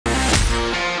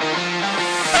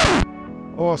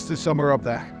Or is there somewhere up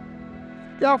there?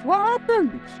 Yeah, what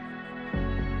happened?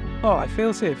 Oh, I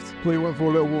fail-safed. So you went for a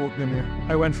little walk, didn't you?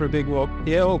 I went for a big walk.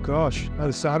 Yeah, oh gosh, that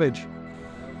was savage.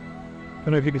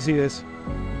 Don't know if you can see this.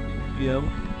 Yeah.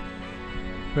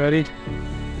 Ready?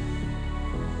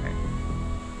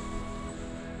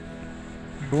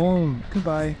 Boom.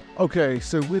 Goodbye. Okay,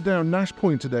 so we're down Nash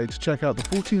Point today to check out the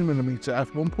 14mm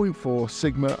f1.4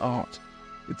 Sigma Art.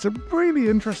 It's a really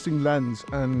interesting lens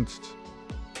and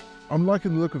I'm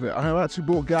liking the look of it. I have actually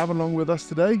brought Gavin along with us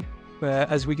today.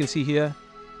 As we can see here,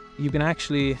 you can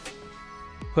actually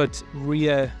put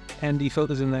rear ND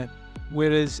filters in there,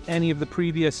 whereas any of the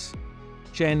previous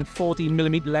Gen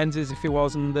 14mm lenses, if it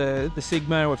wasn't the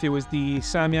Sigma or if it was the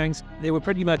Samyangs, they were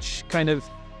pretty much kind of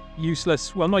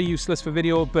useless. Well, not useless for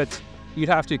video, but you'd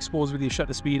have to expose with your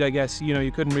shutter speed, I guess. You know,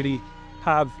 you couldn't really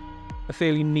have a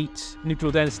fairly neat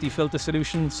neutral density filter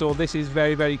solution, so this is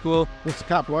very, very cool. What's the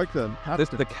cap like then?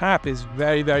 The cap is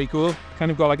very, very cool.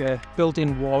 Kind of got like a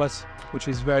built-in wallet, which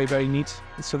is very, very neat.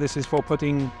 So this is for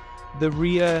putting the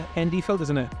rear ND filters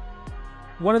in it.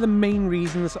 One of the main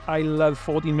reasons I love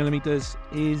 14mm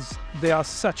is they are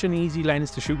such an easy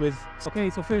lens to shoot with. Okay,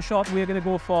 so first shot, we're going to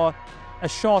go for a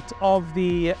shot of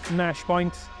the Nash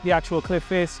Point, the actual cliff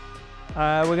face.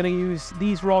 We're going to use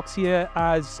these rocks here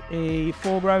as a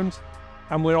foreground,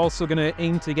 and we're also going to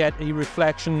aim to get a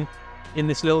reflection in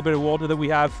this little bit of water that we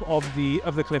have of the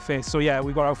cliff face. So yeah,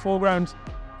 we've got our foreground,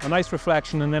 a nice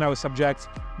reflection, and then our subject,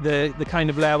 the kind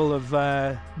of level of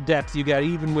depth you get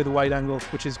even with a wide angle,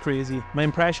 which is crazy. My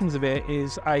impressions of it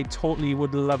is I totally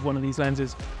would love one of these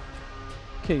lenses.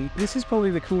 Okay, this is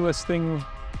probably the coolest thing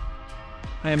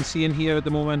I am seeing here at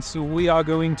the moment. So we are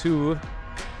going to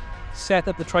set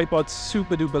up the tripod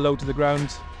super duper low to the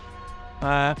ground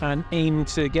and aim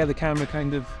to get the camera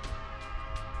kind of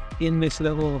in this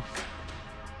little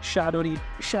shadowy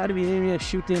area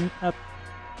shooting up.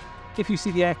 If you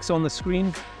see the X on the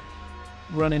screen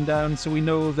running down, so we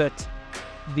know that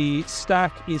the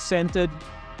stack is centered,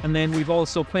 and then we've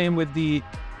also playing with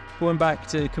going back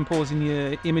to composing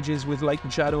your images with light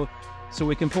and shadow. So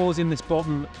we're composing this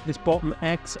bottom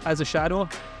X as a shadow,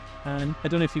 and I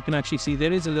don't know if you can actually see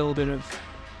there is a little bit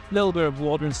of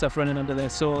water and stuff running under there.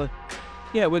 So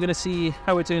yeah, we're gonna see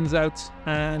how it turns out,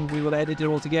 and we will edit it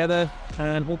all together,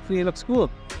 and hopefully it looks cool.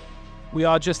 We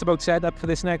are just about set up for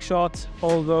this next shot,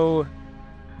 although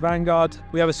Vanguard,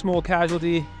 we have a small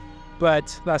casualty,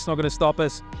 but that's not gonna stop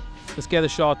us. Let's get a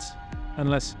shot and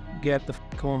let's get the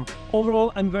f home.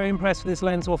 Overall, I'm very impressed with this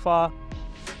lens so far.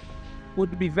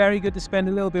 Would be very good to spend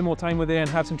a little bit more time with it and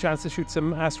have some chance to shoot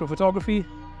some astrophotography.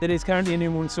 It is currently a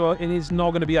new moon, so it is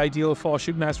not going to be ideal for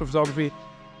shooting astrophotography.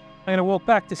 I'm going to walk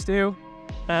back to Stu,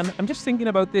 and I'm just thinking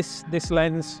about this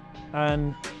lens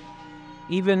and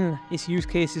even its use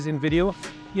cases in video.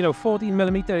 You know,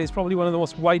 14mm is probably one of the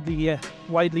most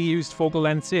widely used focal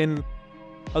lengths in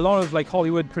a lot of like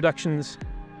Hollywood productions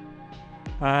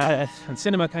and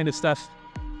cinema kind of stuff.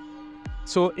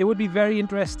 So it would be very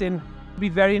interesting.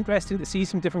 To see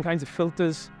some different kinds of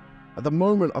filters. At the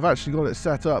moment, I've actually got it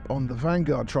set up on the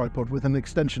Vanguard tripod with an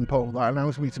extension pole that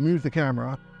allows me to move the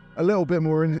camera a little bit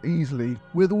more easily,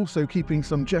 with also keeping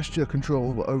some gesture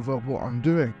control over what I'm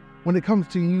doing. When it comes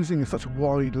to using such a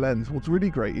wide lens, what's really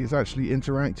great is actually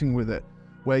interacting with it,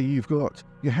 where you've got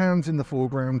your hands in the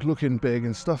foreground looking big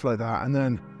and stuff like that, and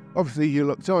then obviously you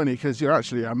look tiny because you're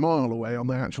actually a mile away on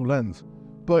the actual lens.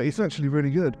 But it's actually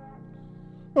really good.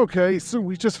 Okay, so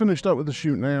we just finished up with the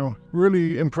shoot now.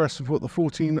 Really impressed with what the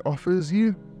 14 offers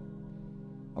you.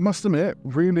 I must admit,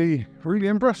 really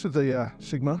impressed with the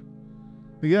Sigma.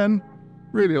 Again,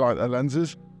 really like their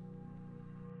lenses.